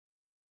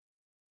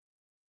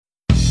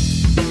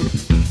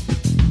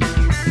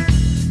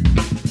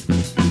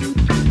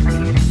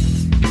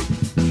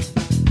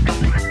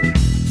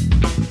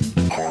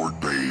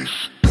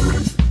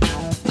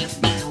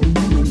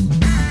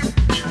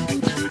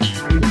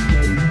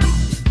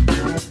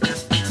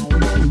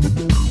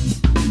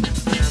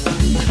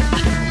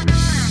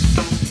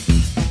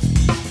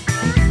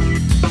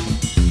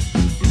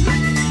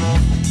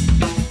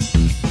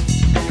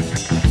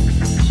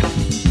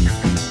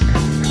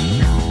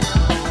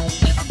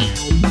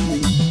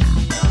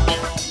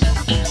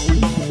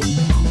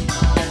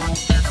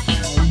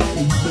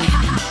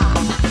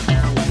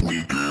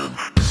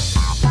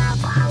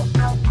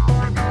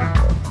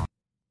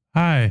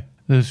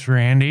This is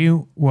Randy.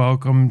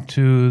 Welcome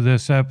to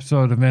this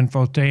episode of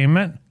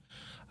Infotainment.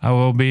 I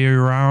will be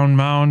around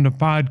mound of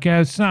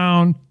podcast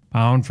sound,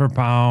 pound for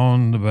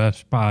pound, the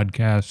best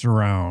podcast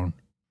around.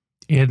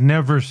 It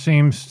never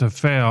seems to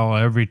fail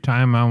every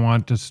time I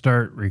want to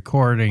start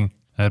recording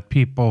that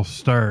people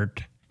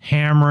start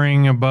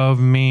hammering above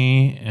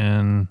me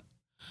and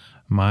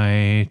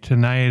my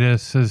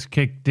tinnitus has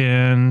kicked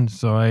in,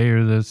 so I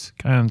hear this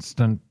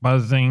constant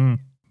buzzing.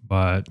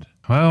 But,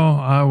 well,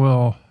 I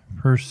will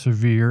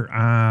persevere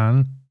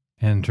on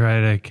and try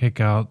to kick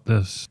out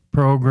this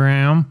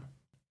program.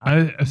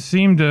 I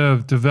seem to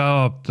have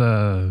developed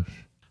a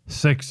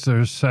sixth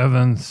or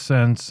seventh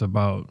sense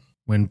about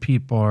when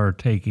people are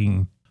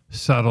taking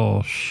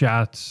subtle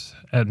shots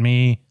at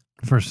me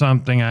for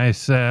something I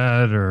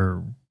said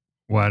or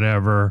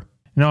whatever.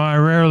 I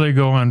rarely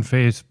go on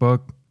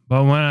Facebook,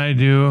 but when I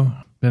do,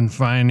 been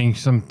finding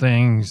some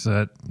things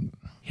that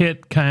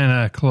hit kind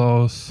of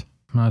close.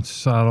 Not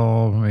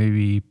subtle,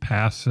 maybe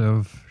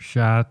passive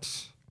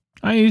shots.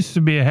 I used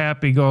to be a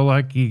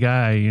happy-go-lucky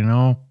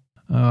guy,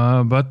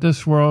 but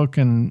this world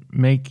can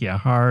make you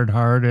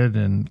hard-hearted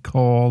and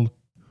cold.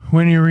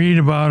 When you read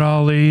about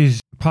all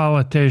these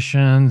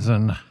politicians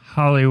and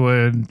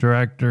Hollywood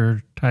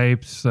director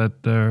types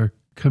that are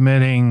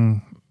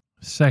committing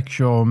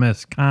sexual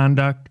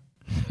misconduct,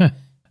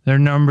 their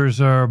numbers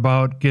are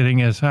about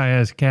getting as high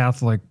as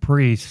Catholic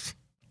priests.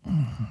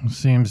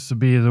 Seems to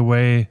be the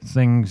way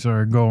things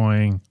are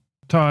going.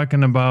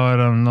 Talking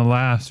about on the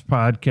last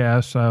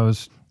podcast, I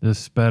was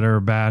this better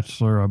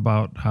bachelor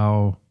about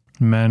how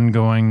men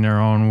going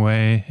their own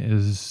way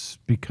is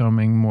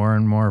becoming more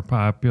and more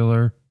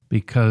popular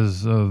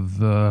because of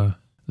the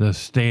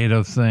state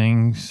of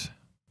things.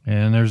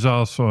 And there's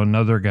also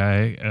another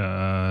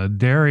guy,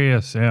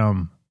 Darius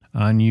M.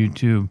 on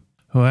YouTube,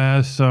 who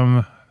has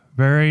some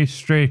very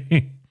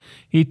straight...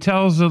 He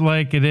tells it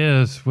like it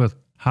is with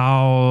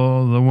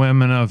how the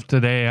women of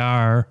today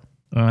are.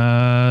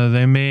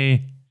 They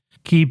may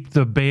keep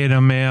the beta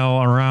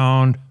male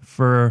around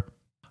for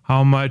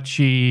how much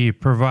he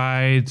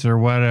provides or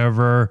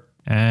whatever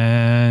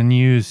and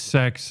use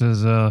sex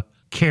as a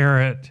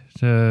carrot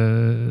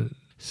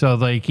so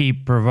they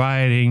keep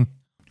providing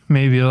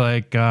maybe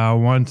like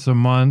once a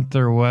month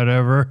or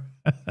whatever.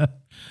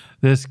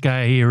 This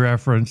guy he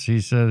referenced,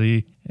 he said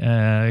he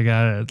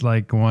got it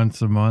like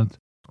once a month.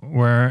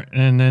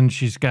 And then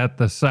she's got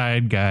the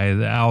side guy,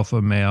 the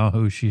alpha male,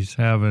 who she's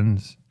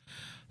having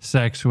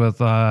sex with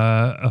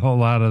a whole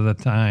lot of the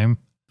time.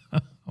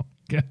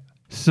 Okay.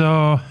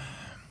 So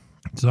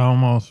it's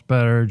almost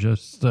better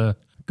just to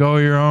go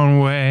your own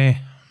way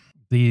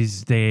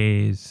these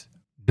days.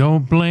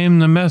 Don't blame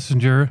the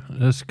messenger.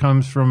 This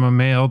comes from a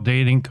male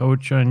dating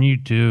coach on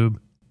YouTube,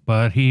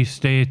 but he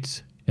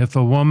states, if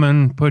a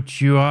woman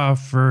puts you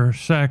off for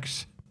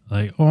sex,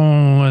 like,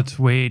 oh, let's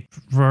wait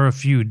for a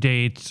few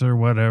dates or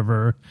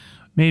whatever.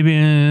 Maybe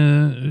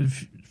a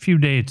few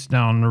dates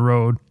down the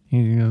road.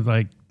 You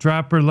like,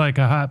 drop her like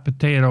a hot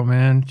potato,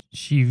 man.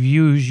 She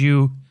views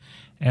you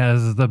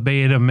as the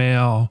beta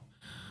male,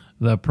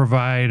 the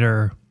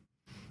provider.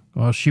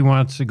 Well, she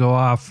wants to go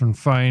off and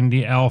find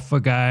the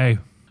alpha guy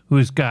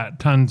who's got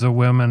tons of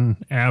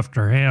women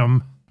after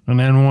him. And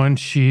then once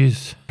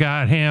she's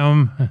got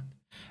him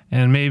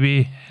and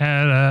maybe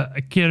had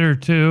a kid or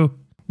two,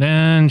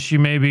 then she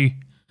maybe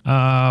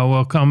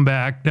will come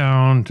back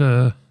down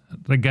to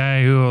the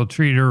guy who will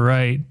treat her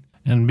right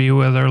and be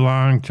with her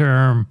long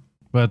term.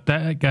 But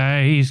that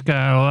guy, he's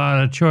got a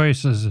lot of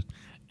choices,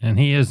 and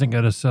he isn't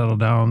going to settle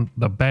down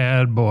the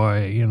bad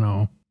boy,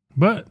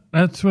 But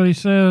that's what he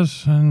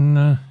says, and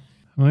I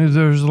believe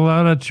there's a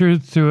lot of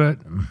truth to it.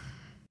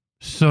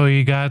 So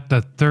you got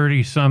the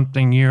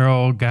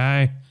 30-something-year-old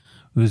guy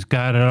who's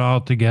got it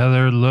all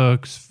together,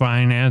 looks,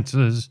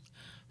 finances,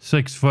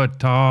 6 foot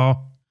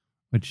tall,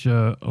 which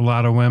a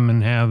lot of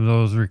women have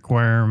those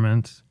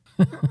requirements.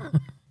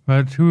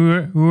 But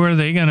who are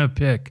they going to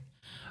pick?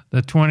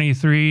 The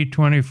 23,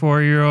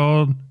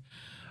 24-year-old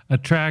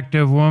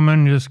attractive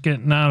woman just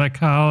getting out of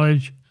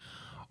college,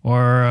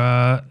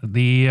 or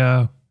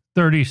the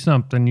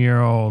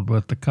 30-something-year-old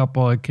with a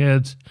couple of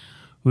kids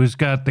who's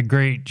got the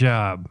great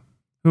job?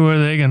 Who are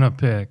they going to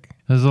pick?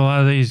 There's a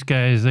lot of these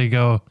guys, they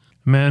go,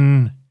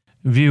 men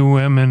view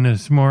women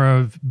as more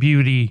of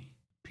beauty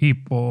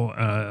people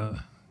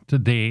to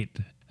date,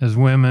 as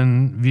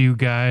women view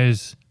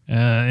guys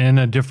in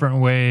a different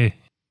way.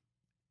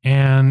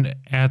 And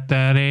at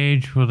that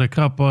age, with a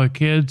couple of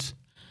kids,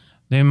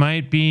 they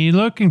might be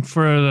looking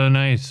for the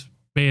nice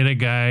beta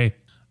guy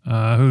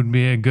who'd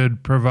be a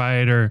good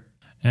provider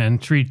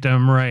and treat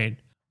them right.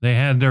 They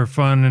had their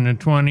fun in the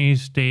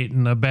 20s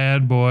dating the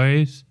bad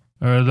boys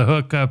or the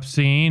hookup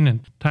scene, and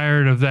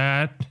tired of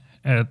that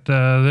at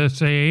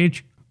this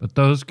age. But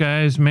those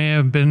guys may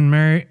have been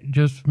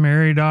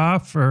married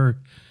off or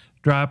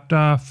dropped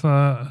off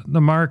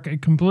the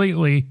market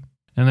completely.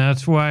 And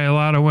that's why a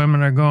lot of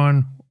women are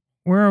going,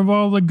 where have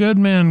all the good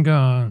men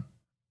gone?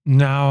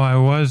 Now, I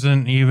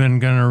wasn't even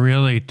going to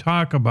really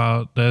talk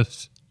about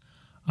this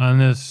on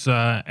this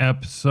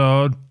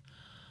episode,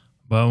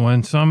 But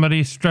when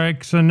somebody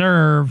strikes a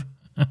nerve,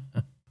 a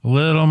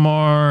little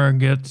more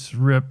gets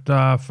ripped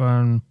off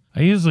on.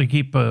 I usually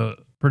keep a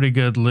pretty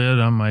good lid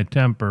on my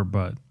temper,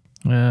 but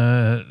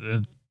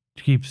it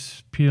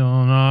keeps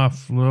peeling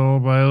off little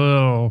by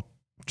little.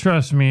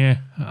 Trust me,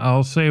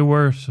 I'll say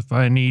worse if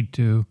I need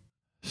to.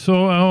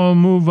 So I will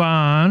move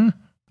on.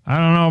 I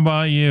don't know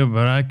about you,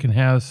 but I can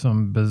have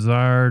some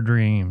bizarre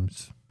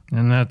dreams.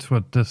 And that's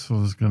what this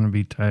was going to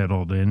be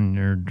titled, In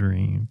Your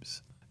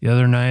Dreams. The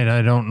other night,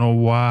 I don't know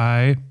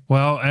why.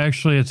 Well,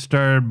 actually, it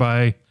started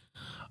by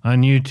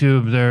on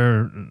YouTube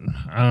there.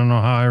 I don't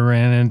know how I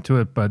ran into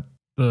it, but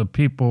the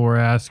people were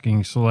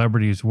asking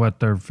celebrities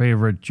what their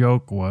favorite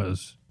joke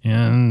was.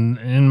 And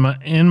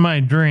in my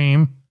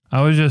dream,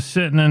 I was just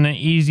sitting in an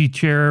easy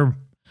chair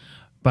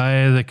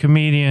by the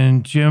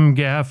comedian Jim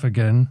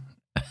Gaffigan.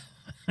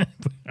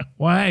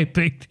 Why I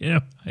picked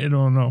him, I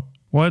don't know.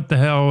 What the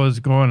hell was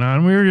going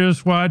on? We were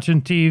just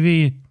watching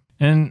TV,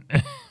 and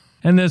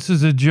this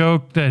is a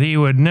joke that he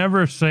would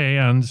never say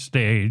on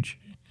stage.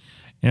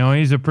 You know,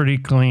 he's a pretty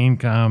clean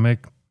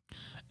comic,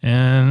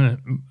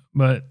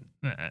 but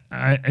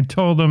I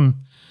told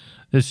him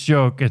this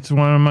joke. It's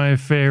one of my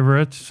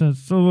favorites.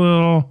 It's a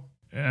little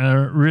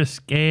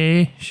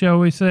risque, shall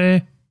we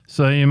say?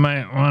 So you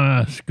might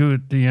want to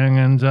scoot the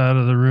young'uns out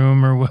of the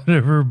room or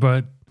whatever,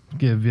 but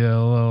give you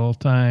a little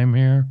time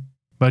here.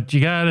 But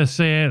you got to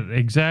say it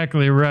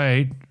exactly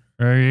right,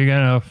 or you're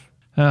going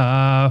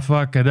to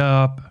fuck it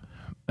up.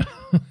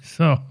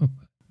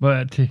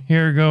 But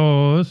here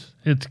goes.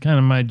 It's kind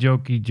of my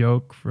jokey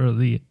joke for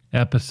the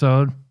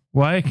episode.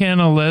 Why can't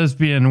a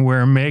lesbian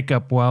wear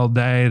makeup while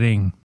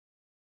dieting?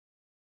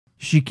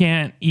 She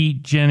can't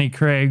eat Jenny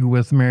Craig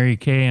with Mary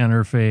Kay on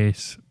her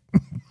face.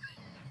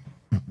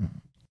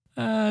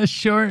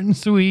 Short and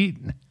sweet.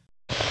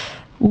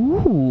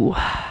 Ooh.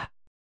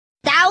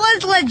 That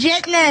was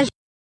legitness.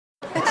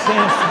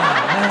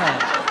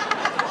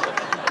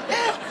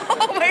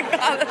 Oh my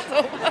God, that's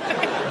so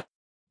funny.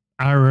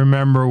 I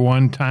remember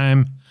one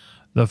time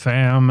the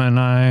fam and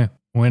I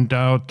went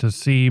out to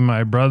see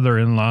my brother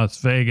in Las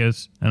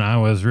Vegas, and I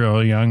was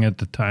real young at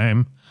the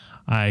time.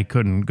 I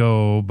couldn't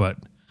go, but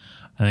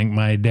I think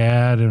my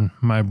dad and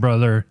my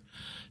brother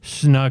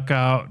snuck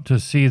out to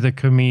see the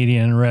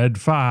comedian Red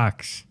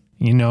Fox.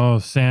 You know,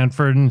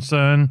 Sanford and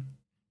Son.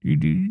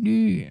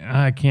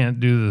 I can't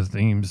do the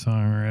theme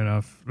song right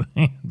off,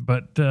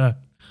 but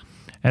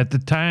at the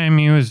time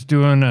he was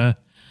doing a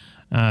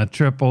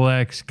Triple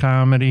X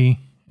comedy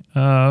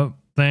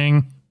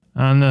thing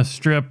on the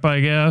Strip,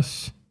 I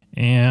guess,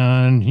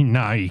 and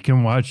now you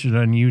can watch it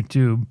on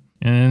YouTube.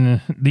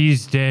 And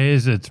these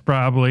days it's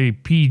probably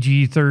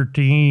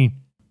PG-13,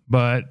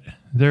 but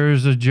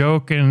there's a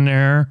joke in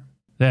there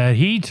that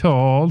he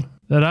told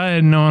that I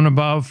had known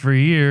about for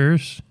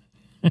years.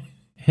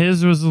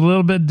 His was a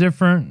little bit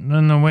different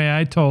than the way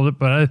I told it,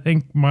 but I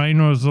think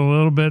mine was a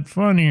little bit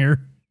funnier.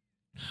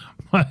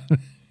 But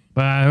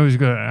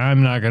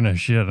I'm not going to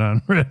shit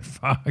on Red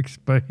Fox,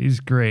 but he's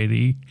great.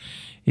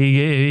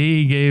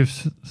 He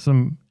gave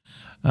some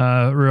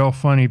real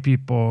funny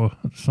people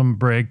some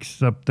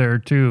breaks up there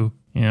too,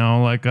 you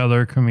know, like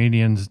other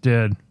comedians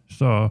did.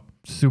 So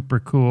super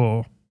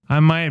cool. I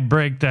might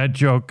break that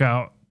joke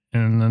out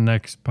in the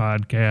next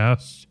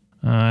podcast.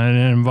 It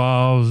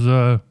involves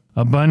a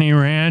bunny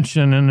ranch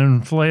and an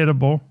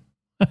inflatable.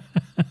 A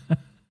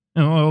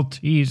little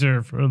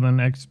teaser for the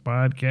next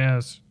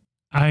podcast.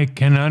 I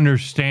can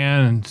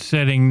understand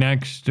sitting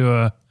next to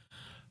a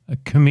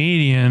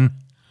comedian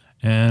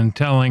and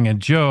telling a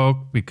joke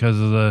because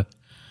of the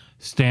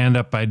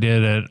stand-up I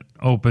did at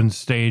Open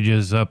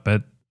Stages up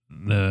at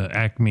the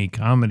Acme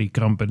Comedy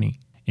Company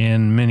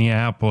in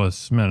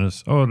Minneapolis,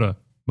 Minnesota.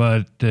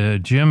 But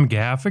Jim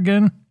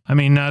Gaffigan? I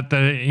mean, not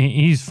that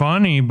he's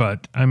funny,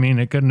 but I mean,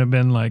 it couldn't have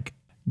been like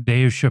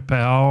Dave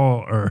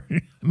Chappelle or,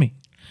 I mean,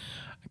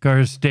 of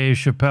course, Dave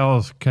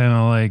Chappelle's kind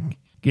of like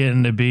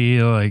getting to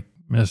be like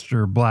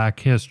Mr. Black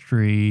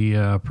History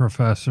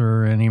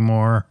professor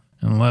anymore,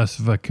 and less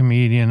of a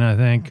comedian, I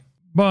think.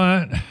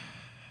 But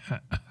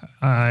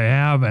I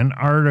have an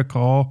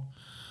article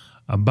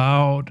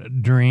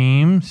about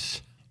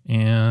dreams,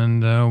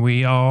 and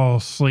we all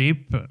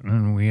sleep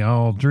and we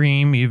all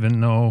dream, even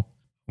though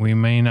we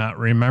may not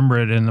remember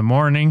it in the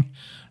morning.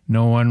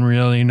 No one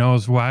really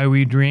knows why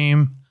we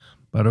dream.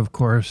 But of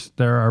course,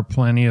 there are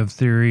plenty of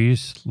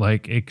theories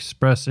like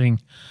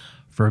expressing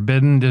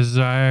forbidden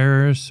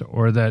desires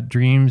or that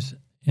dreams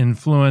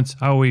influence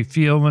how we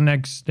feel the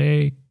next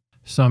day.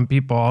 Some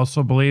people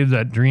also believe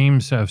that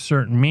dreams have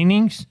certain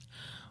meanings,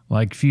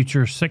 like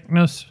future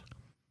sickness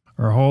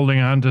or holding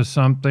on to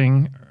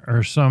something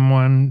or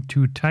someone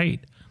too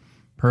tight.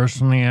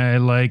 Personally, I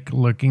like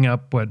looking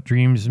up what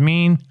dreams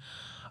mean.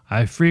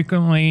 I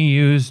frequently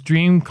use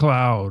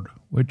DreamCloud,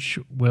 which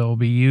will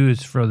be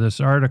used for this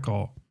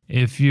article.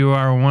 If you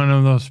are one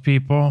of those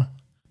people,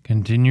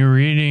 continue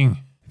reading.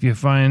 If you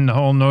find the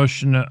whole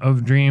notion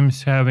of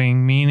dreams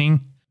having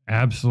meaning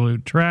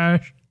absolute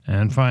trash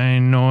and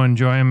find no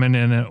enjoyment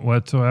in it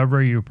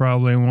whatsoever, you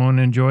probably won't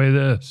enjoy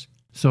this.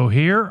 So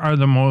here are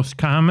the most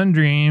common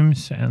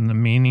dreams and the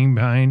meaning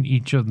behind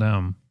each of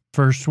them.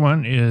 First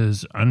one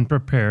is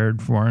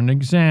unprepared for an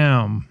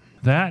exam.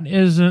 That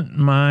isn't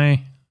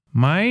my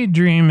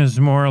dream is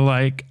more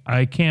like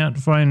I can't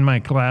find my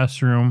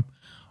classroom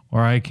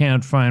or I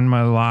can't find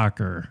my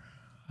locker.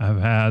 I've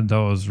had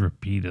those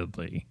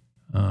repeatedly.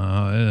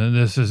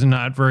 This is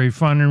not very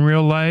fun in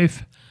real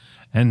life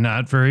and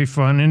not very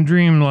fun in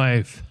dream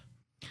life.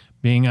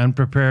 Being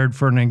unprepared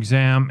for an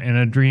exam in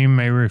a dream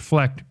may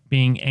reflect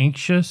being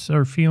anxious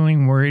or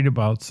feeling worried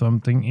about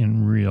something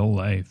in real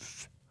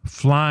life.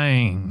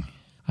 Flying.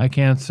 I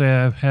can't say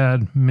I've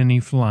had many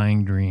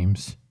flying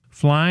dreams.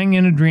 Flying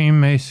in a dream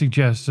may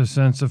suggest a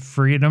sense of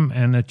freedom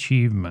and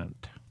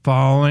achievement.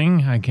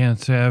 Falling. I can't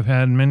say I've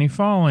had many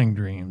falling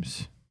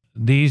dreams.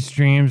 These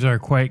dreams are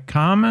quite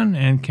common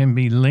and can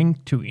be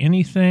linked to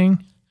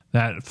anything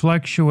that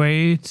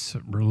fluctuates,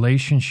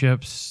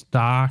 relationships,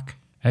 stock,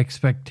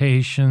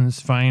 expectations,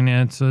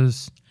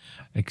 finances,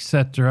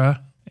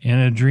 etc. In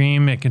a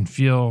dream, it can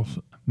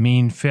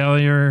mean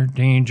failure,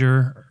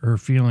 danger, or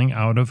feeling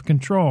out of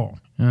control.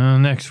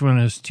 Next one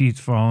is teeth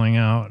falling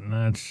out, and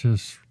that's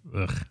just,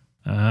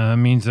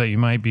 means that you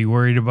might be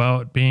worried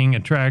about being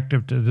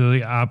attractive to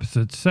the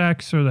opposite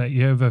sex or that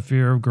you have a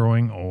fear of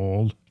growing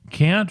old.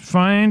 Can't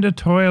find a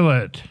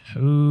toilet.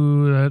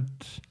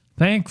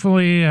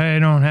 Thankfully, I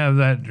don't have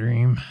that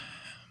dream.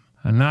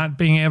 Not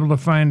being able to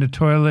find a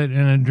toilet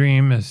in a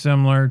dream is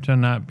similar to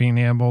not being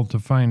able to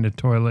find a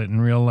toilet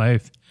in real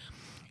life.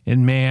 It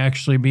may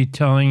actually be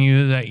telling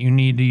you that you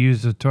need to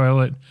use the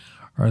toilet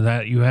or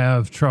that you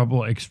have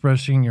trouble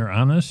expressing your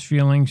honest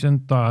feelings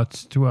and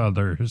thoughts to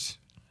others.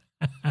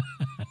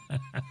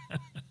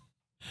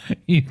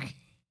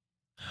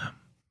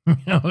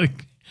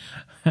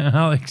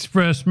 I'll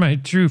express my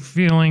true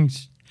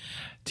feelings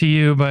to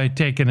you by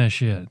taking a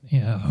shit.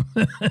 Yeah.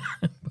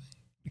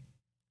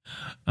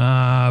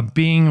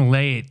 Being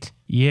late.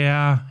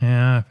 Yeah,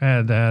 I've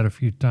had that a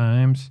few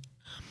times.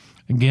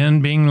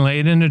 Again, being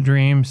late in a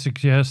dream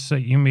suggests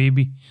that you may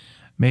be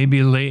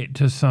late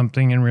to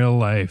something in real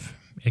life.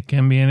 It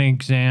can be an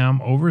exam,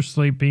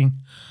 oversleeping,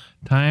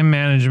 time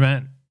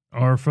management,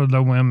 or for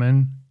the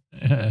women,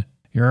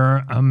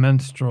 your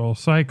menstrual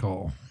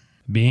cycle.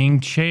 Being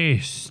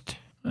chased.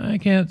 I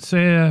can't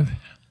say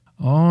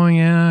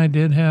I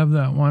did have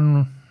that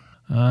one.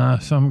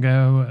 Some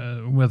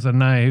guy with a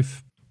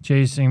knife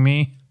chasing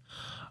me.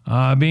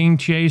 Being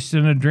chased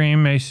in a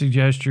dream may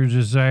suggest your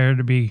desire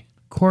to be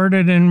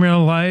courted in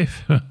real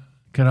life.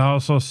 Could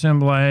also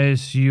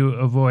symbolize you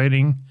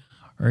avoiding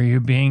or you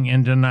being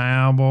in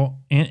denial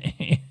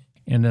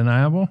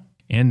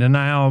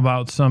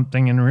about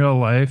something in real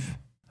life.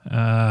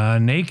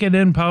 Naked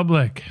in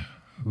public.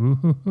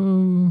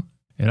 Ooh.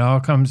 It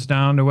all comes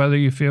down to whether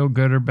you feel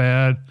good or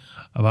bad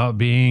about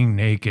being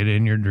naked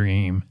in your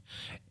dream.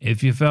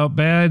 If you felt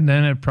bad,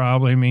 then it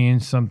probably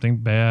means something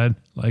bad,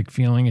 like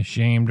feeling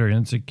ashamed or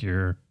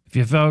insecure. If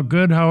you felt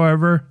good,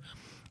 however,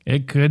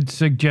 it could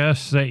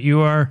suggest that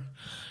you are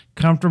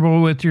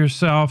comfortable with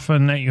yourself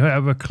and that you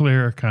have a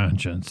clear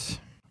conscience.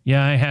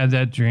 Yeah, I had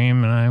that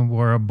dream and I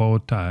wore a bow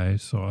tie,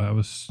 so I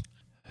was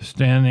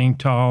standing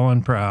tall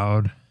and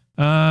proud.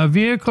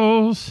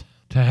 Vehicles.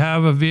 To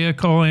have a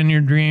vehicle in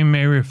your dream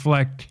may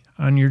reflect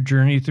on your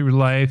journey through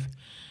life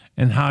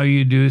and how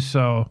you do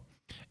so.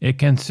 It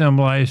can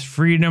symbolize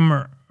freedom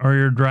or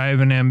your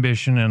drive and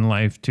ambition in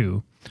life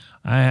too.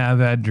 I have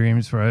had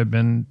dreams where I've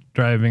been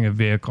driving a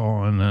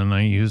vehicle and then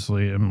I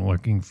usually am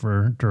looking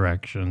for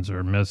directions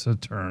or miss a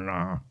turn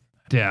off.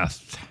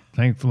 Death.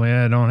 Thankfully,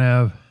 I don't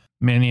have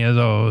many of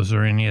those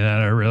or any that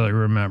I really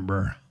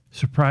remember.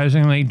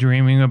 Surprisingly,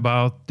 dreaming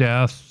about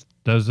death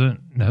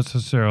doesn't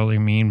necessarily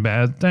mean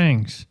bad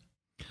things.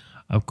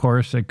 Of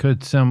course, it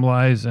could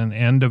symbolize an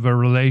end of a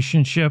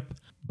relationship,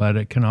 but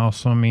it can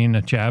also mean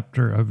a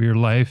chapter of your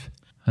life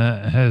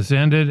has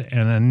ended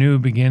and a new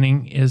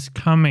beginning is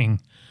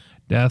coming.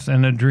 Death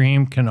in a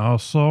dream can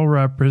also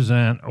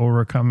represent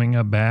overcoming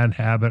a bad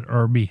habit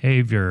or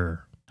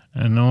behavior.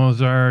 And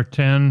those are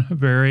 10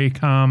 very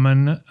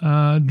common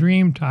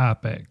dream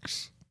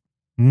topics.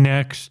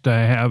 Next, I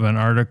have an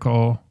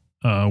article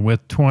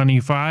with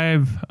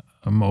 25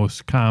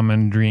 most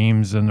common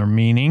dreams and their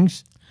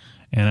meanings.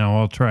 And I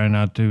will try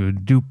not to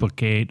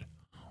duplicate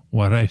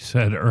what I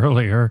said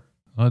earlier.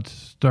 Let's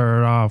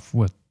start off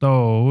with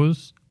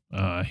those.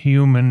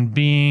 Human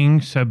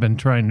beings have been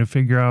trying to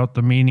figure out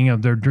the meaning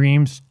of their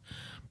dreams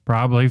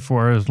probably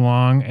for as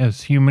long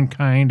as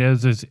humankind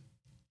has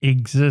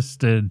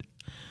existed.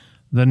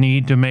 The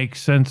need to make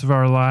sense of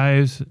our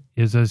lives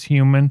is as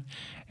human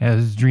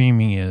as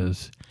dreaming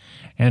is.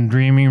 And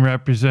dreaming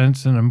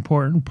represents an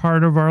important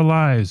part of our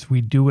lives.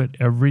 We do it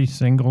every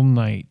single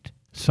night.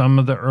 Some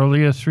of the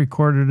earliest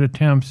recorded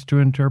attempts to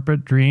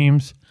interpret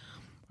dreams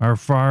are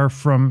far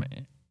from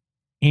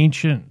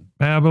ancient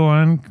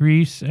Babylon,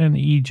 Greece, and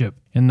Egypt.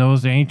 In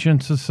those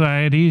ancient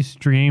societies,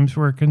 dreams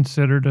were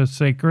considered a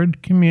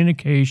sacred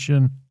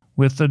communication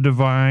with the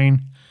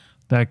divine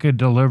that could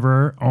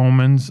deliver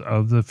omens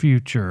of the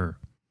future.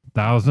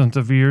 Thousands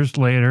of years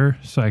later,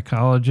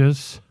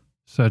 psychologists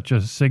such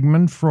as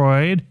Sigmund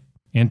Freud,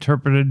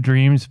 interpreted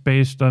dreams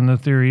based on the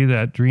theory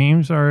that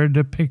dreams are a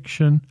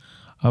depiction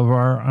of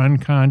our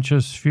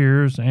unconscious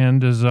fears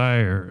and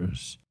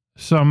desires.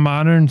 Some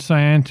modern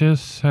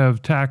scientists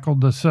have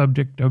tackled the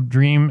subject of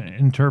dream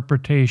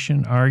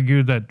interpretation,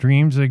 argue that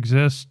dreams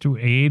exist to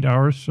aid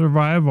our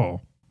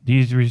survival.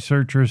 These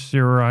researchers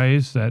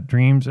theorize that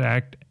dreams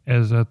act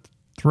as a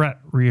threat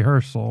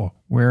rehearsal,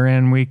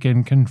 wherein we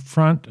can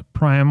confront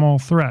primal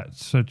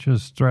threats, such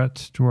as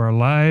threats to our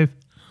life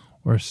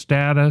or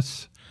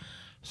status,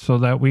 so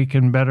that we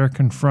can better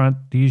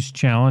confront these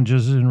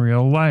challenges in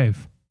real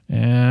life.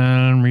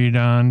 And read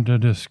on to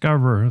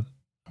discover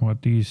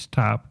what these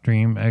top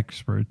dream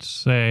experts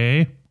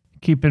say.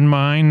 Keep in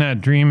mind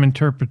that dream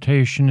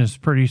interpretation is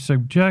pretty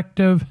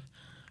subjective,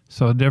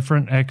 so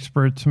different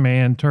experts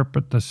may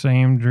interpret the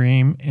same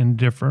dream in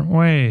different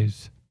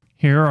ways.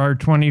 Here are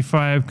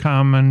 25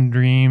 common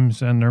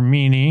dreams and their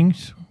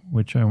meanings,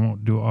 which I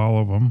won't do all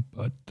of them,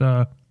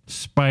 but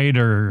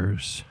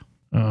spiders.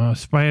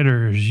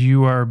 Spiders,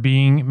 you are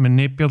being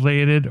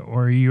manipulated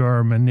or you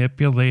are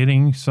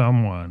manipulating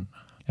someone.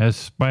 As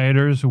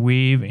spiders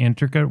weave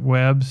intricate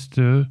webs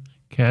to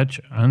catch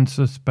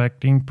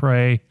unsuspecting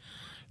prey,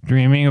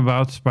 dreaming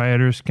about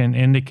spiders can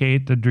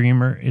indicate the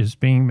dreamer is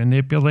being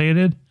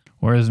manipulated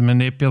or is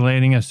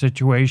manipulating a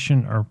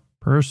situation or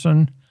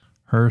person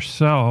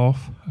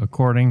herself,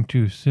 according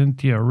to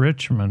Cynthia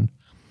Richmond,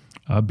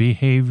 a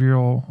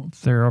behavioral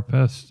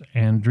therapist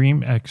and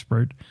dream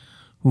expert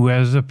who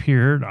has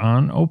appeared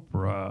on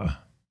Oprah.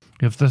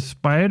 If the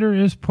spider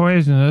is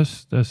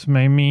poisonous, this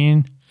may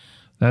mean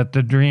that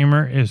the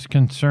dreamer is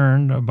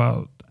concerned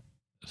about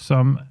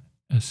some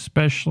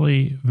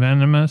especially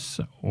venomous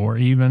or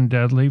even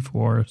deadly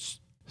force,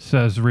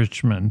 says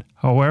Richmond.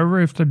 However,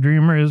 if the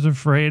dreamer is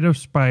afraid of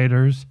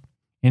spiders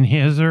in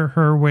his or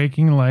her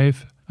waking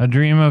life, a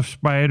dream of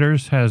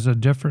spiders has a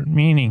different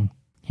meaning.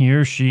 He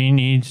or she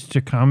needs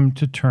to come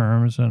to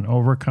terms and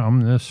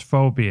overcome this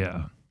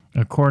phobia.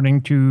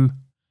 According to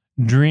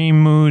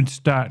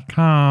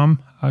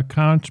DreamMoods.com, a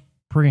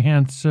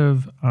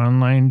comprehensive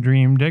online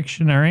dream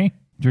dictionary,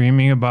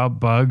 dreaming about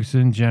bugs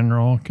in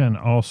general can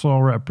also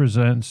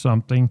represent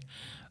something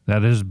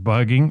that is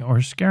bugging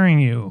or scaring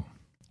you.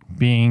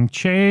 Being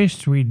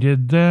chased, we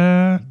did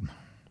that.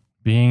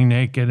 Being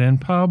naked in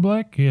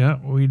public, yeah,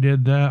 we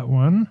did that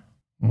one.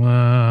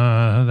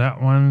 That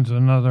one's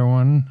another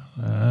one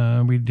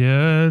we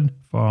did.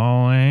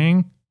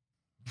 Falling,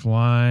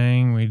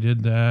 flying, we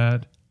did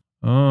that.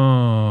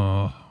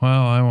 Oh,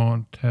 well, I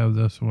won't have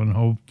this one,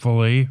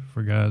 hopefully,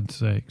 for God's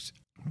sakes.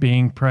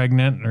 Being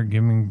pregnant or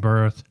giving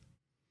birth.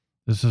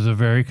 This is a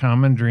very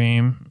common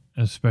dream,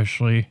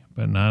 especially,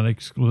 but not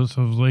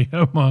exclusively,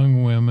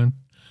 among women.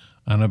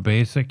 On a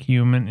basic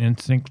human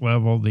instinct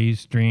level,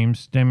 these dreams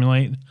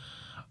stimulate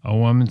a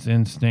woman's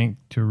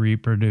instinct to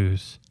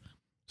reproduce,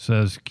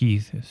 says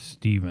Keith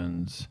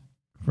Stevens.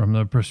 From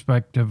the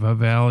perspective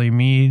of Allie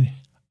Mead,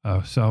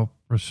 a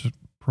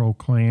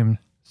self-proclaimed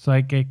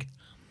psychic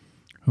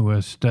who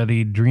has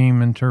studied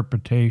dream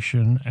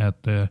interpretation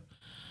at the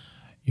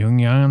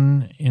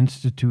Jungian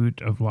Institute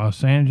of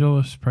Los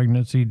Angeles,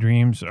 pregnancy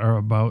dreams are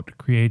about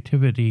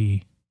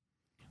creativity.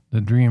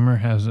 The dreamer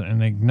has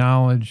an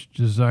acknowledged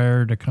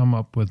desire to come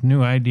up with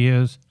new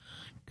ideas,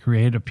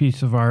 create a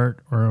piece of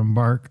art, or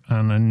embark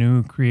on a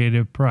new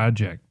creative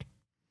project.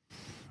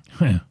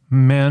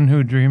 Men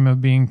who dream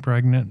of being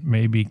pregnant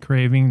may be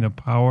craving the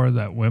power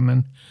that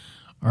women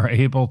are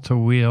able to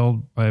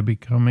wield by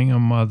becoming a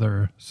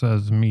mother,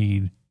 says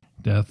Mead.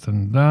 Death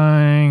and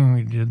dying,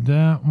 we did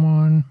that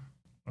one.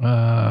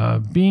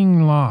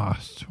 Being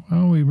lost.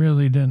 Well, we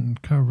really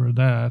didn't cover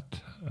that.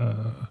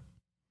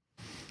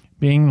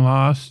 Being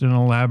lost in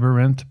a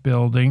labyrinth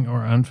building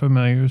or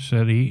unfamiliar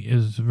city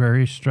is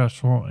very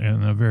stressful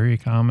and a very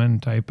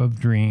common type of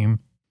dream.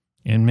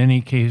 In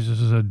many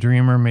cases, a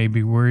dreamer may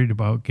be worried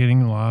about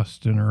getting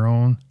lost in her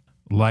own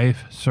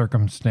life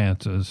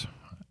circumstances.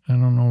 I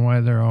don't know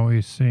why they're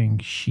always saying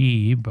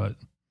she, but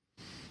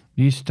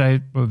these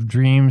type of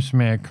dreams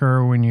may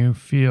occur when you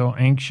feel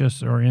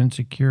anxious or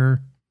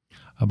insecure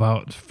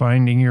about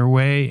finding your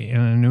way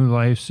in a new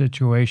life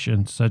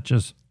situation, such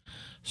as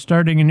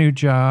starting a new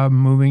job,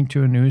 moving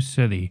to a new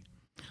city,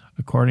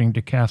 according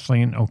to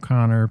Kathleen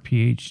O'Connor,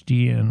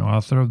 Ph.D. and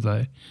author of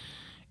the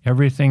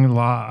Everything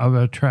Law of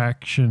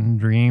Attraction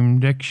Dream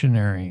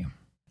Dictionary.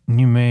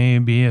 You may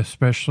be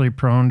especially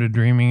prone to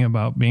dreaming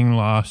about being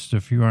lost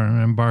if you are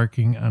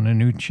embarking on a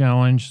new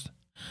challenge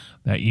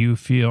that you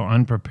feel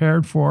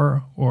unprepared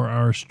for or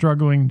are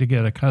struggling to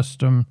get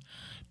accustomed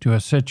to a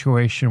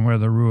situation where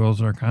the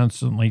rules are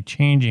constantly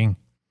changing.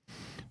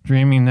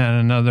 Dreaming that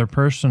another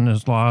person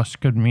is lost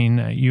could mean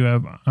that you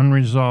have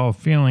unresolved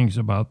feelings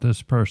about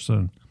this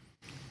person.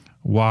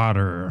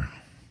 Water.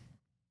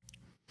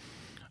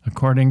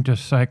 According to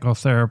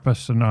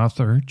psychotherapist and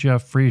author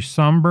Jeffrey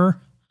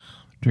Sumber,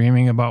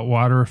 dreaming about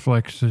water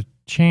reflects a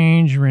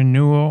change,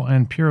 renewal,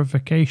 and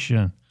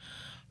purification,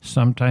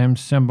 sometimes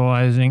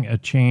symbolizing a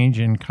change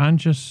in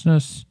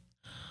consciousness,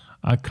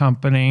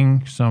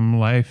 accompanying some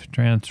life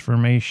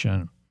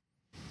transformation.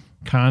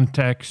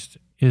 Context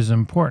is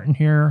important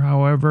here,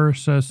 however,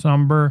 says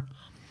Sumber.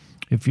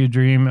 If you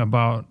dream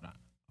about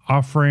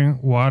offering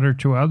water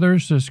to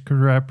others, this could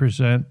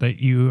represent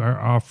that you are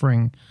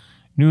offering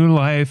new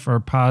life or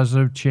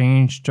positive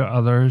change to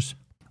others.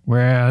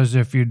 Whereas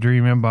if you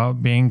dream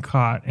about being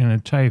caught in a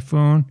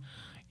typhoon,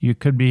 you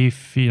could be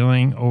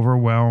feeling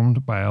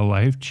overwhelmed by a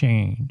life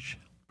change.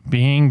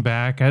 Being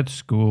back at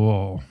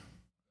school.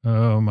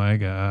 Oh my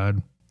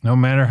God. No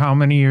matter how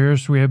many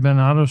years we have been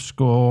out of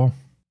school,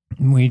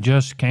 we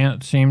just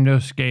can't seem to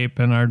escape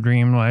in our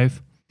dream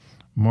life.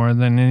 More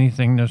than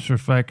anything, this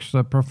reflects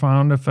the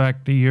profound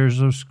effect the years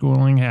of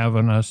schooling have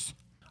on us.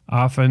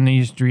 Often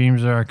these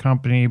dreams are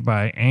accompanied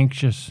by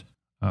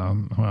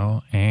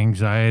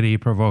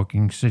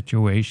anxiety-provoking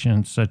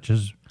situations such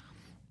as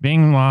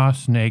being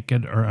lost,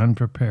 naked, or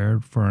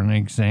unprepared for an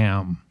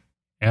exam.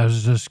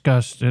 As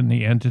discussed in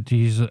the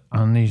entities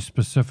on these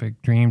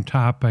specific dream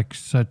topics,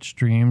 such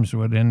dreams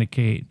would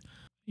indicate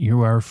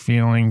you are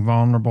feeling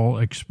vulnerable,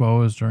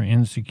 exposed, or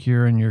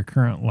insecure in your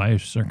current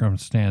life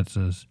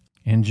circumstances.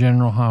 In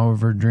general,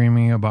 however,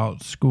 dreaming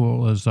about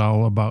school is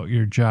all about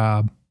your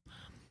job,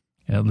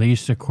 at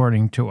least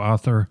according to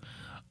author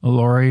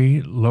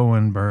Lori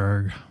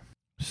Lowenberg.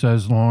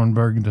 Says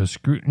Lowenberg, the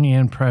scrutiny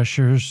and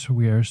pressures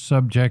we are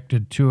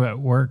subjected to at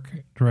work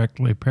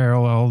directly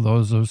parallel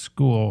those of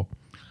school.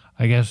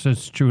 I guess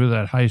it's true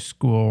that high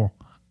school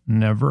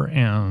never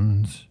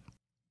ends.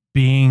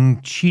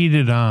 Being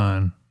cheated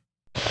on.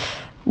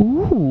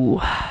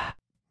 Ooh.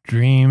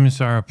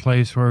 Dreams are a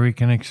place where we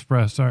can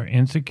express our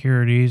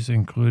insecurities,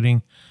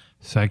 including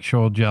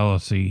sexual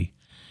jealousy.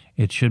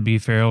 It should be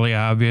fairly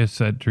obvious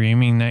that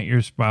dreaming that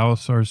your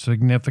spouse or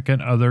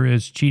significant other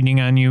is cheating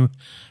on you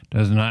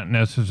does not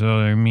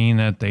necessarily mean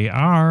that they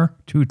are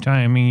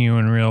two-timing you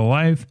in real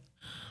life,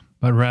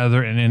 but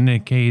rather it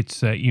indicates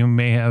that you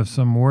may have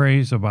some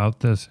worries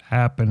about this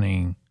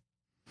happening.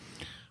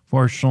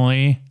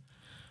 Fortunately,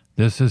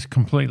 this is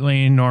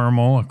completely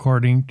normal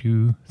according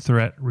to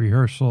threat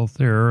rehearsal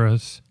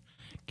theorist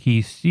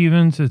Keith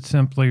Stevens. It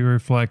simply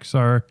reflects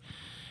our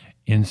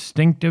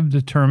instinctive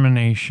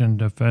determination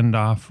to fend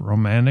off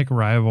romantic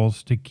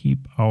rivals to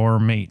keep our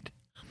mate.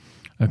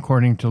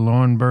 According to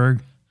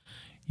Lowenberg,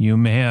 you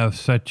may have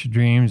such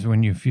dreams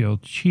when you feel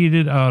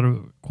cheated out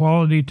of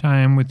quality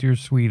time with your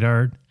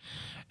sweetheart,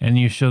 and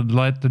you should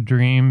let the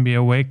dream be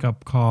a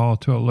wake-up call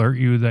to alert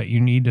you that you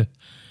need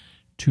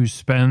to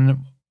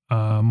spend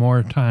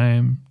more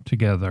time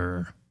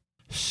together.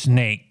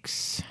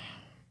 Snakes.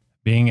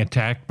 Being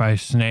attacked by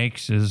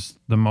snakes is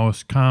the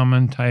most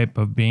common type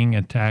of being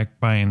attacked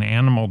by an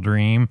animal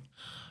dream.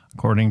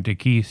 According to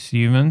Keith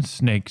Stevens,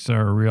 snakes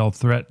are a real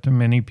threat to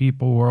many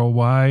people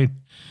worldwide,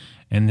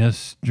 and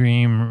this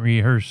dream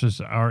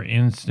rehearses our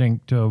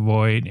instinct to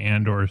avoid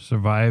and or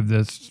survive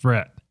this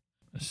threat.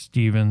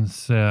 Stevens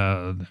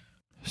said,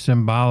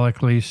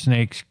 symbolically,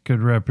 snakes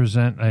could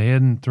represent a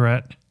hidden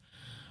threat.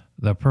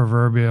 The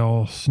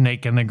proverbial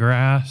snake in the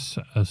grass,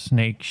 a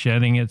snake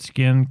shedding its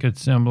skin, could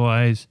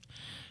symbolize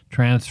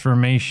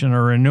transformation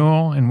or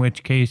renewal, in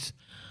which case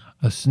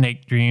a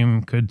snake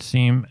dream could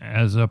seem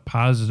as a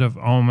positive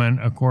omen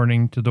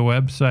according to the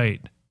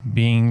website.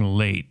 Being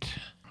late.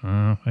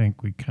 I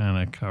think we kind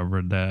of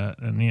covered that.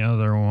 And the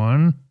other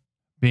one,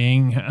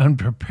 being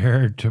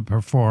unprepared to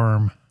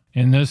perform.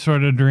 In this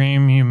sort of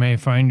dream, you may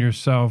find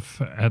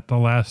yourself at the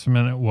last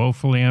minute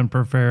woefully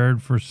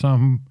unprepared for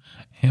some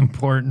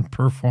important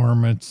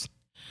performance,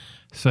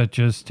 such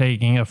as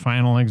taking a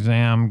final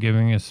exam,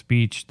 giving a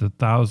speech to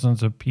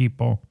thousands of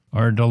people,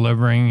 or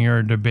delivering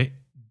your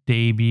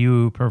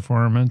debut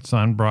performance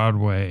on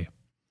Broadway.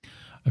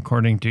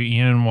 According to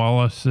Ian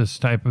Wallace, this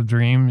type of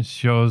dream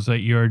shows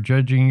that you are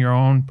judging your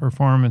own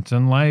performance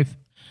in life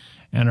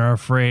and are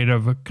afraid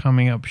of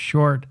coming up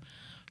short.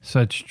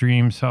 Such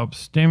dreams help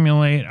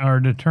stimulate our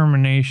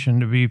determination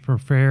to be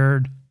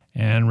prepared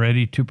and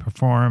ready to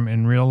perform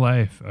in real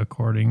life,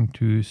 according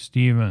to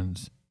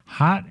Stevens.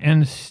 Hot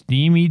and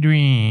steamy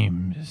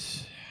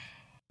dreams.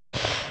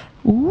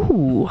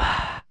 Ooh.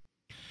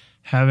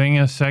 Having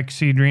a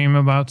sexy dream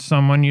about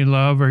someone you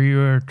love or you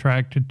are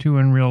attracted to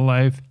in real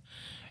life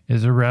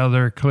is a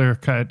rather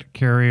clear-cut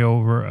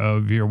carryover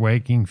of your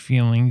waking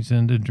feelings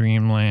into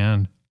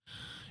dreamland.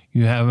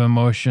 You have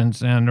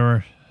emotions and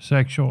or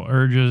sexual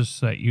urges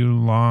that you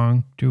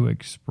long to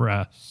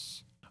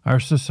express. Our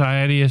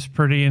society is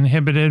pretty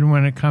inhibited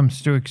when it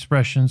comes to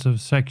expressions of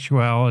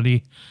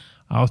sexuality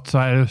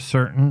outside of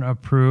certain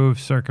approved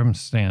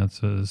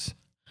circumstances.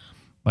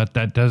 But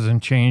that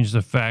doesn't change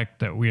the fact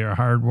that we are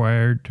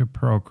hardwired to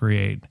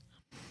procreate.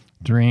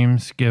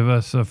 Dreams give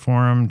us a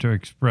forum to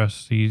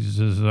express these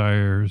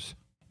desires.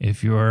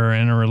 If you are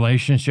in a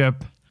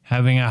relationship,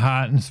 having a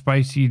hot and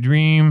spicy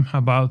dream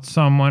about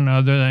someone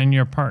other than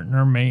your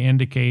partner may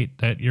indicate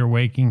that your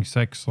waking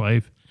sex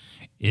life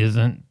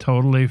isn't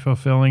totally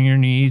fulfilling your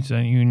needs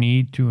and you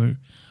need to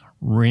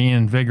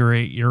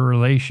reinvigorate your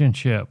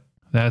relationship.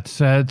 That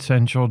said,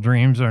 sensual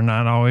dreams are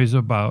not always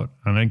about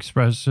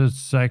unexpressed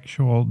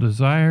sexual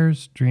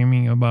desires.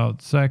 Dreaming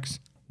about sex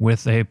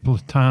with a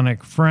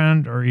platonic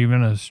friend or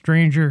even a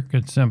stranger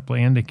could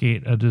simply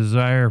indicate a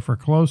desire for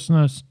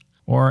closeness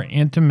or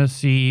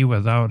intimacy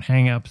without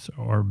hang-ups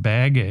or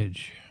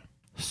baggage.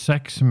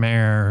 Sex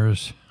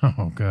mares.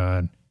 Oh,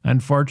 God.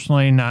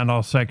 Unfortunately, not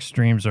all sex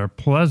dreams are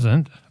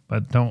pleasant,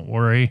 but don't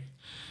worry.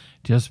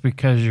 Just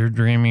because you're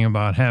dreaming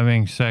about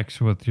having sex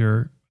with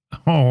your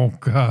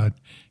elderly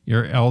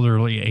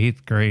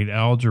 8th grade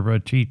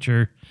algebra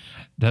teacher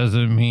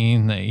doesn't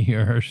mean that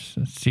you're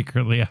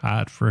secretly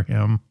hot for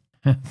him.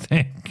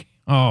 Thank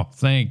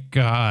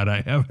God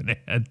I haven't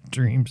had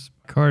dreams.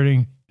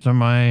 According to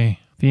my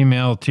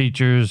female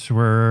teachers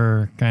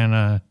were kind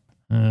of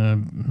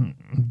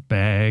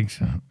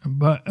bags.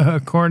 But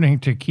according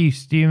to Keith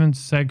Stevens,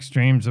 sex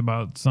dreams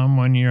about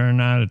someone you're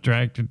not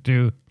attracted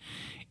to,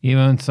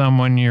 even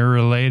someone you're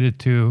related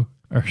to,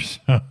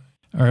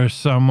 or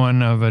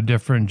someone of a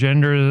different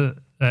gender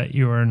that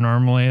you are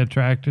normally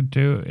attracted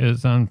to,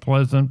 is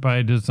unpleasant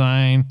by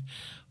design.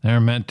 They're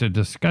meant to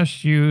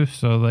disgust you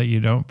so that you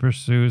don't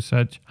pursue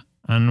such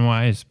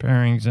unwise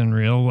pairings in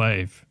real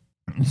life.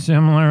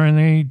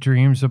 Similarly,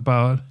 dreams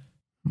about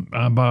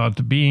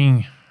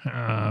being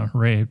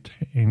raped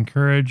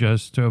encourage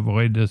us to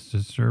avoid this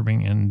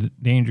disturbing and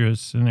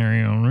dangerous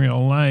scenario in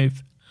real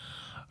life.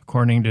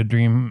 According to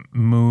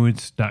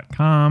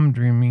dreammoods.com,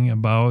 dreaming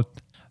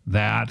about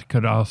that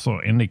could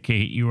also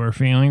indicate you are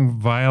feeling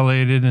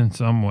violated in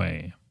some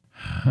way.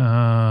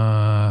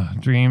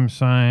 Dream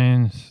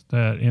signs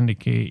that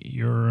indicate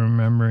you're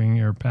remembering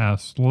your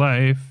past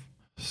life.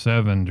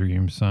 7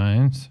 dream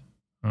signs.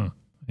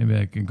 Maybe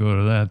I could go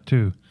to that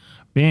too.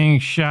 Being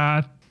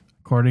shot.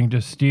 According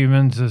to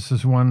Stevens, this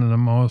is one of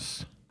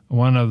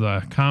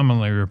the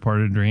commonly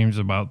reported dreams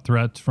about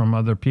threats from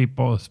other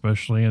people,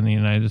 especially in the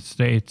United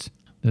States.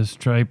 This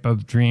type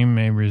of dream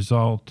may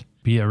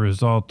be a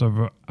result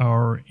of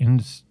our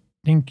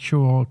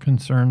instinctual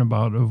concern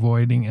about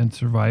avoiding and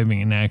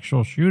surviving an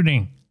actual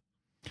shooting.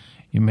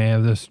 You may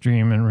have this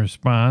dream in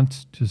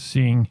response to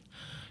seeing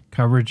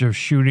coverage of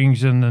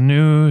shootings in the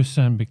news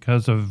and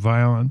because of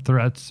violent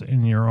threats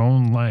in your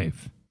own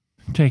life.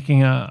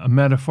 Taking a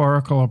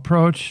metaphorical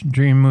approach,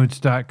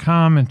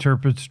 DreamMoods.com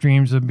interprets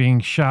dreams of being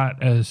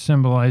shot as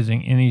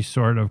symbolizing any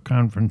sort of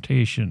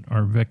confrontation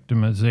or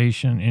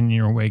victimization in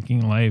your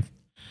waking life,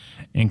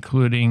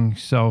 including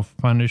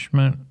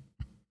self-punishment.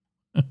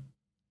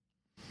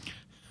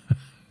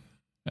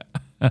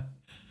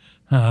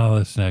 Oh,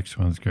 this next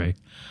one's great.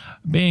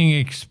 Being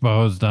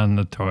exposed on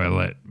the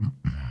toilet.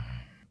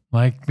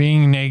 Like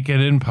being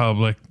naked in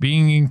public,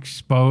 being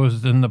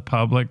exposed in the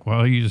public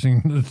while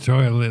using the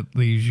toilet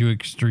leaves you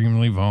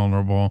extremely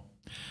vulnerable.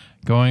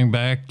 Going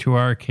back to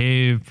our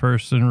cave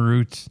person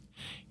roots,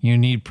 you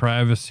need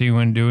privacy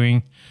when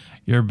doing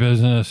your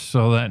business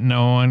so that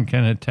no one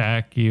can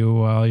attack you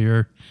while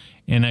you're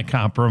in a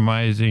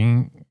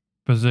compromising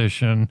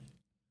position.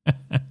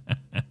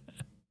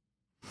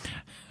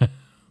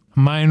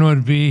 Mine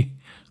would be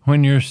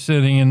when you're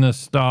sitting in the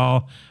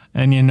stall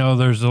and you know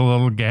there's a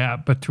little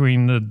gap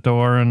between the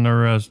door and the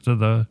rest of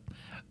the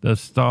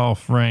stall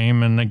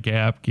frame, and the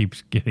gap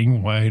keeps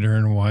getting wider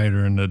and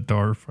wider, and the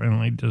door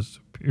finally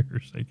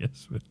disappears, I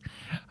guess.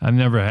 I've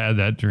never had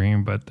that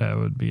dream, but that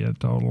would be a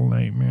total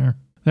nightmare.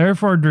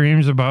 Therefore,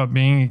 dreams about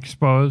being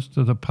exposed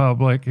to the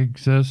public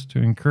exist to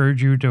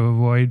encourage you to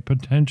avoid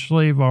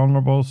potentially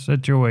vulnerable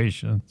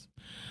situations,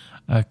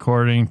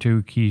 according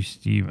to Keith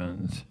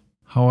Stevens.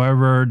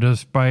 However,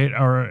 despite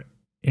our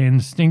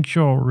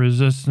instinctual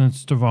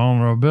resistance to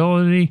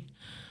vulnerability,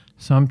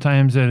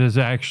 sometimes it is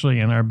actually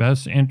in our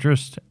best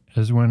interest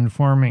as when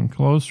forming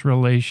close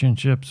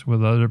relationships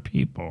with other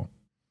people.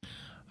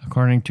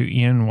 According to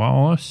Ian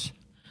Wallace,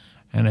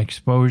 an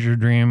exposure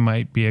dream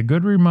might be a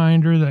good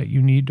reminder that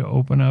you need to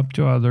open up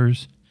to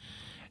others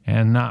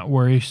and not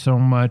worry so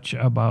much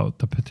about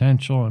the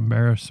potential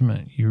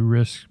embarrassment you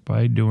risk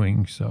by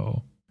doing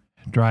so.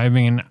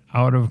 Driving an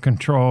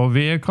out-of-control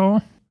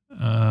vehicle.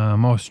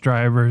 Most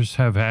drivers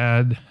have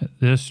had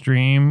this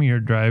dream.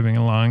 You're driving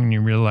along and you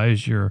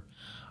realize you're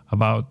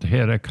about to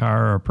hit a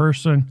car or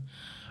person.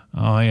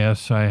 Oh,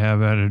 yes, I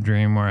have had a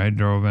dream where I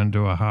drove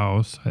into a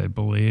house, I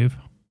believe,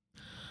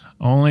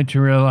 only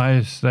to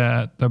realize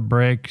that the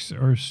brakes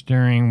or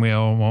steering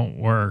wheel won't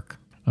work.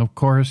 Of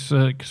course,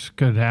 this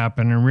could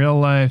happen in real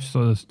life,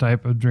 so this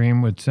type of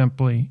dream would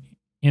simply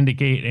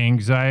indicate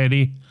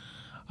anxiety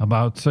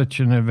about such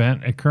an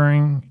event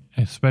occurring,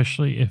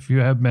 especially if you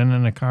have been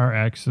in a car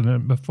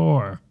accident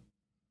before.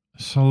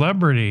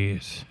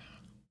 Celebrities.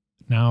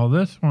 Now,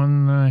 this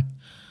one,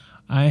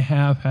 I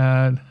have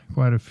had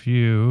quite a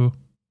few.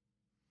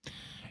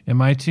 It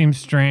might seem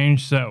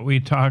strange that we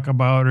talk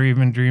about or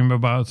even dream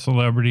about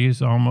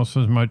celebrities almost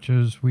as much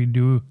as we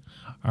do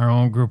our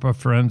own group of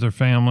friends or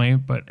family,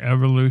 but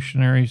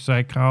evolutionary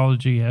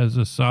psychology has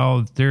a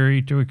solid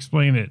theory to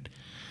explain it.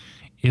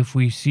 If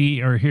we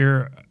see or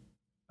hear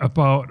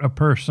about a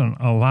person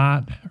a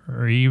lot,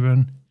 or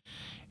even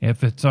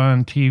if it's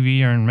on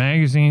TV or in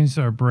magazines,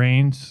 our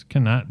brains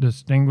cannot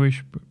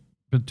distinguish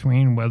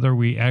between whether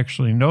we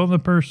actually know the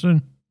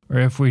person or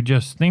if we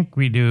just think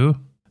we do.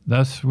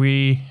 Thus,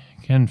 we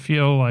can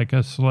feel like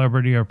a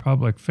celebrity or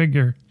public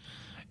figure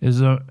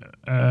is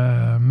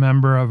a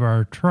member of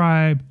our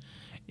tribe,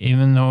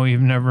 even though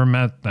we've never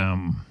met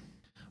them.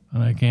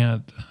 And I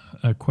can't,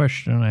 a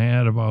question I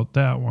had about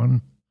that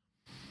one.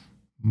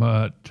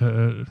 But,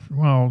 Jim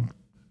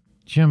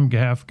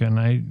Gaffigan,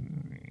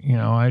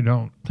 I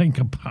don't think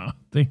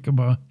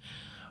about,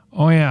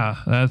 oh yeah,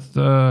 that's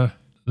the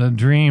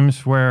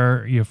dreams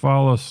where you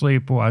fall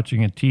asleep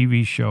watching a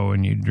TV show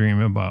and you dream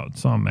about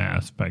some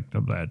aspect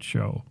of that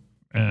show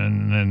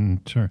and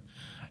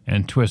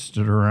twist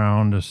it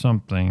around to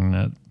something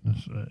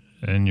that's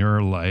in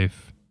your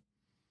life.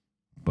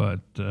 But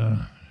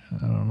I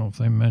don't know if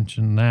they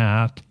mentioned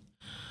that.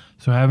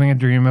 So having a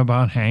dream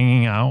about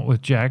hanging out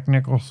with Jack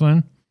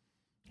Nicholson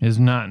is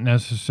not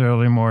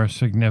necessarily more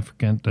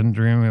significant than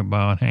dreaming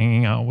about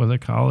hanging out with a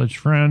college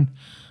friend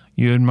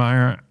you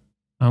admire,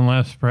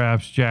 unless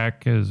perhaps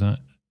Jack is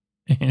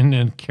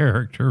in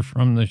character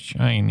from The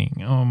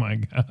Shining. Oh my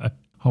God.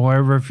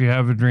 However, if you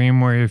have a dream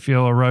where you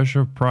feel a rush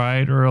of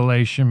pride or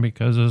elation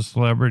because a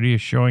celebrity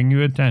is showing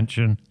you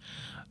attention,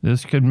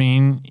 this could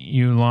mean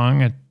you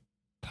long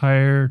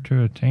aspire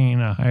to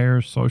attain a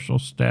higher social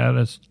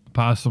status,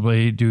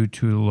 possibly due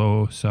to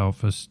low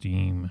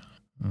self-esteem.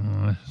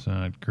 Oh, that's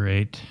not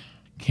great.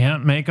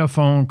 Can't make a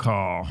phone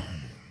call.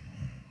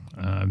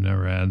 I've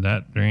never had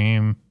that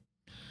dream.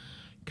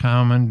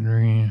 Common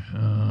dream.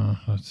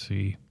 Let's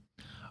see.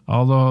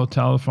 Although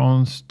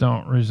telephones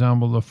don't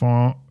resemble the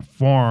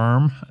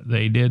form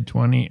they did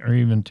 20 or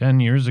even 10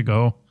 years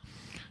ago,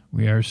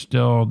 we are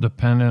still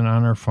dependent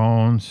on our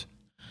phones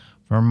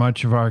for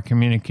much of our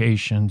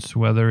communications,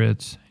 whether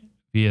it's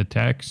via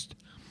text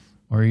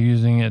or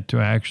using it to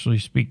actually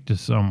speak to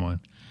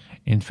someone.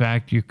 In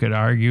fact, you could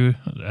argue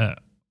that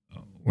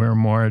we're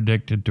more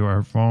addicted to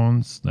our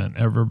phones than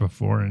ever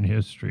before in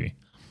history.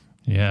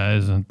 Yeah,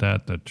 isn't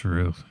that the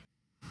truth?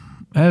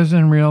 As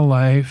in real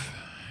life,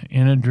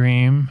 in a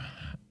dream,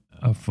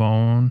 a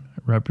phone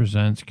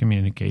represents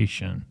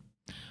communication.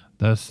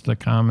 Thus, the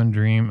common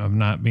dream of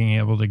not being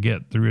able to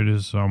get through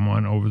to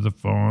someone over the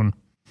phone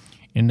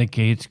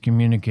indicates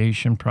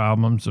communication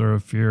problems or a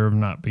fear of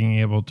not being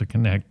able to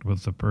connect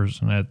with the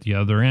person at the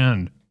other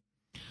end.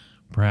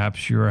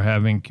 Perhaps you are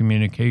having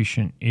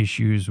communication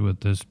issues with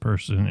this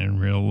person in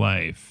real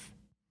life.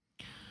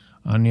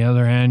 On the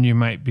other hand, you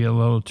might be a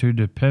little too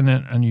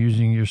dependent on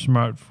using your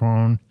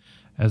smartphone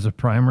as a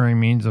primary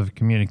means of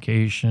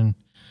communication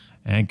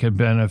and could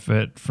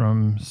benefit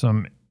from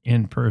some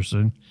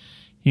in-person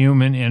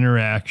human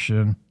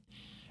interaction.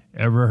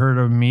 Ever heard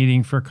of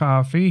meeting for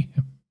coffee?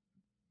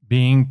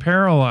 Being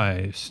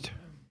paralyzed.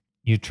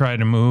 You try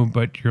to move,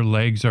 but your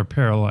legs are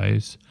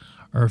paralyzed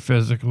or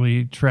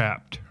physically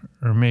trapped.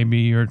 Or maybe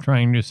you're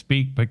trying to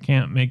speak but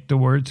can't make the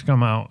words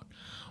come out.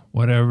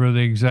 Whatever the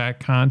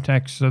exact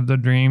context of the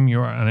dream, you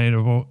are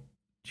unable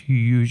to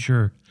use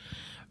your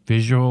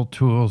visual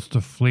tools to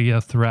flee a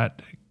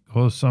threat,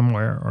 go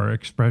somewhere, or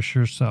express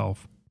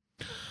yourself.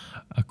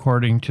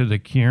 According to the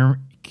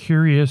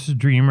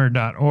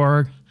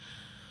CuriousDreamer.org,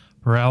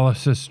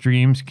 paralysis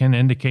dreams can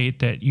indicate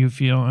that you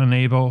feel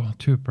unable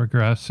to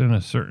progress in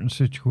a certain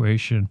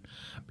situation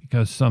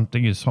because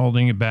something is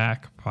holding you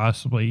back,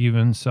 possibly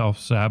even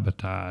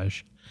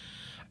self-sabotage.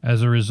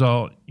 As a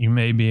result, you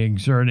may be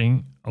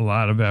exerting a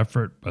lot of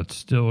effort but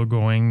still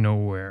going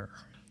nowhere.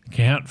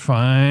 Can't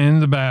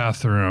find the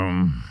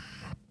bathroom.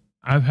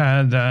 I've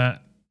had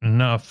that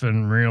enough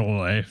in real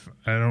life.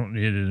 I don't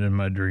need it in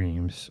my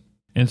dreams.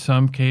 In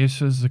some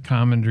cases, the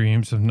common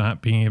dreams of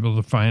not being able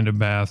to find a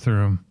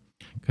bathroom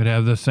could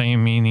have the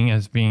same meaning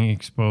as being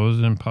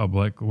exposed in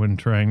public when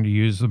trying to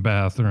use the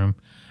bathroom.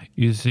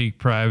 You seek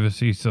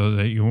privacy so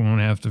that you won't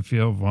have to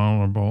feel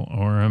vulnerable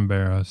or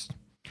embarrassed.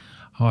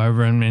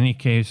 However, in many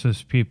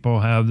cases,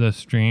 people have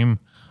this dream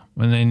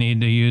when they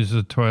need to use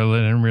the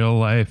toilet in real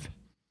life.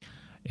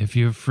 If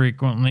you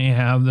frequently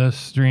have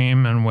this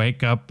dream and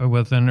wake up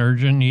with an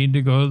urgent need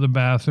to go to the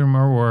bathroom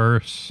or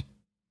worse.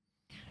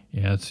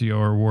 Yeah, it's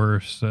your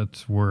worse.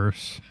 That's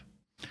worse.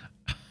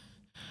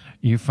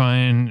 You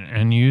find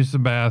and use the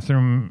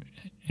bathroom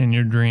in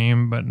your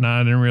dream, but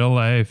not in real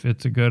life,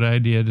 it's a good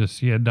idea to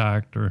see a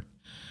doctor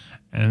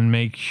and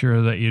make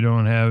sure that you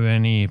don't have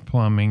any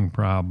plumbing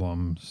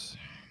problems.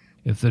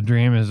 If the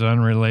dream is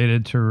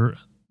unrelated to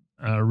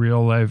a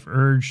real life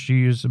urge to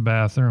use the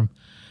bathroom,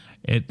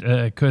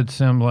 it could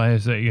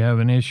symbolize that you have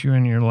an issue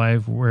in your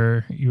life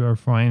where you are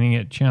finding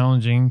it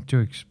challenging to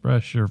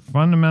express your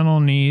fundamental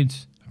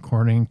needs,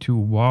 according to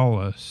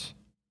Wallace.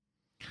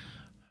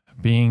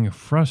 Being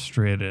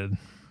frustrated.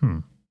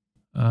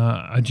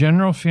 A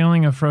general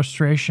feeling of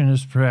frustration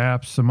is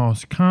perhaps the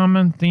most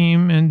common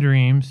theme in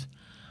dreams.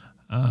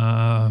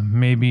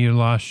 Maybe you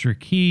lost your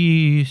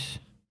keys.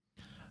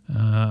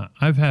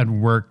 I've had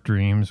work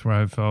dreams where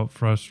I felt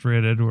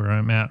frustrated where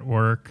I'm at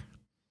work,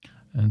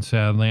 and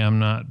sadly I'm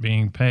not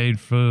being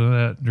paid for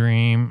that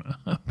dream.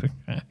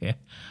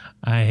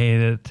 I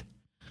hate it.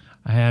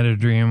 I had a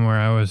dream where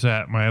I was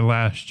at my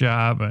last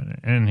job,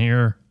 and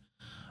here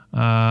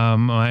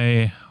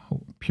my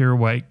Pure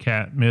White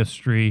Cat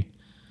mystery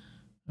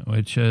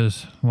which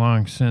has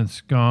long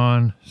since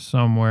gone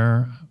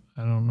somewhere.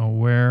 I don't know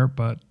where,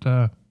 but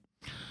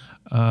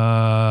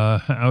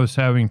I was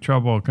having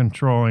trouble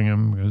controlling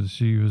him because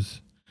he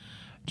was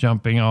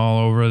jumping all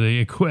over the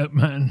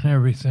equipment and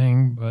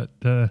everything. But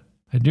I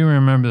do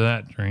remember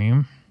that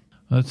dream.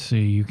 Let's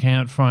see. You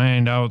can't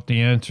find out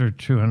the answer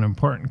to an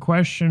important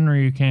question, or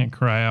you can't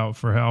cry out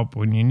for help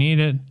when you need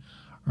it,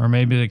 or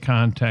maybe the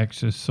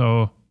context is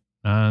so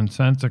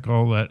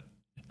nonsensical that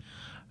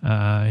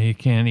you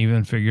can't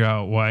even figure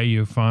out why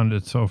you found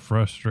it so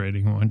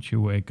frustrating once you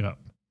wake up.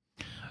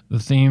 The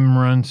theme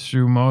runs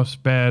through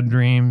most bad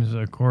dreams,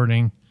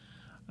 including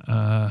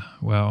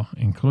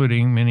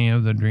many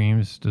of the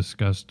dreams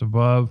discussed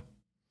above.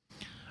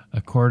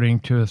 According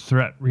to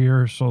threat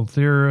rehearsal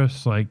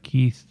theorists like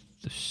Keith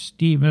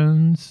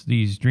Stevens,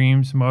 these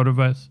dreams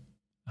motivate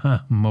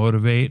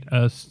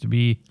us to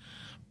be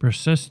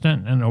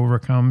persistent and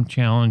overcome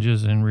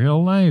challenges in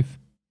real life.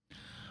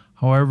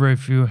 However,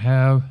 if you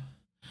have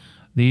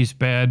these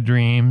bad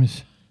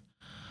dreams,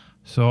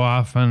 so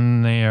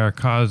often they are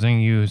causing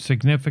you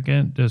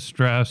significant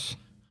distress.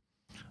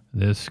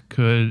 This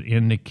could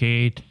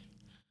indicate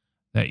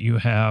that you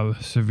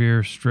have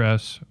severe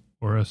stress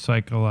or a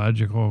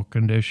psychological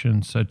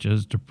condition such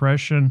as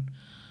depression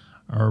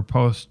or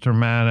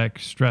post-traumatic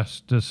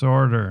stress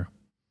disorder.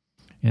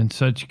 In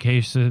such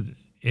cases,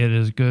 it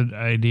is a good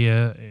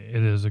idea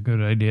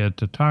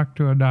to talk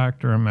to a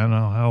doctor or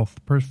mental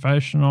health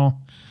professional.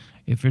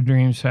 If your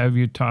dreams have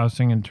you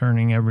tossing and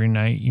turning every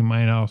night, you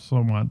might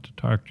also want to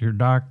talk to your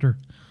doctor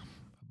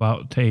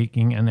about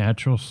taking a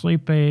natural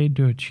sleep aid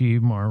to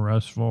achieve more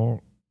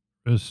restful,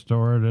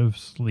 restorative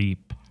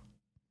sleep.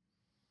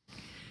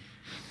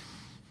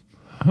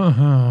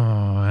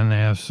 And they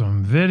have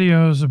some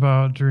videos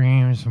about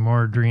dreams,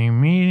 more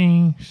dream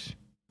meetings.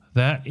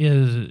 That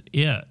is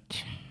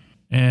it.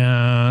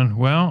 And,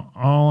 well,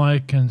 all I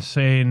can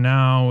say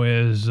now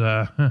is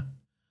I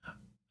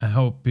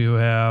hope you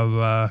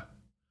have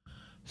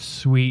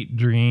sweet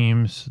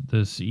dreams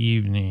this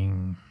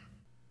evening.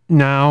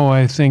 Now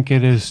I think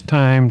it is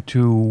time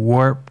to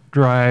warp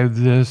drive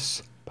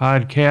this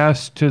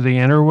podcast to the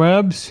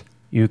interwebs.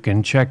 You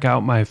can check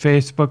out my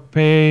Facebook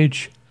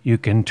page. You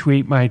can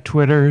tweet my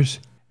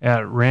Twitters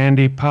at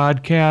Randy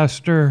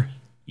Podcaster.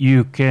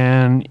 You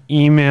can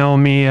email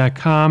me a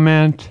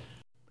comment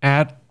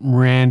at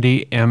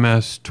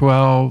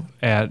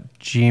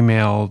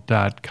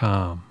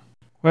randyms12@gmail.com.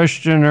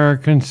 Question or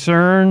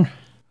concern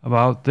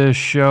about this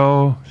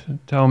show,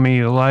 tell me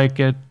you like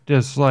it,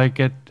 dislike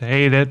it,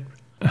 hate it,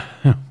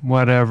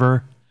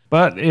 whatever.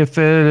 But if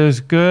it is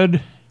good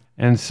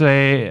and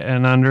say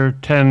an under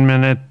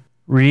 10-minute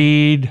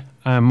read,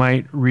 I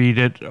might read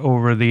it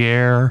over the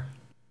air.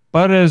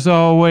 But as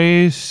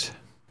always,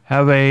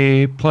 have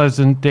a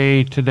pleasant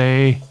day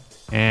today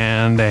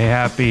and a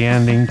happy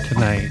ending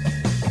tonight.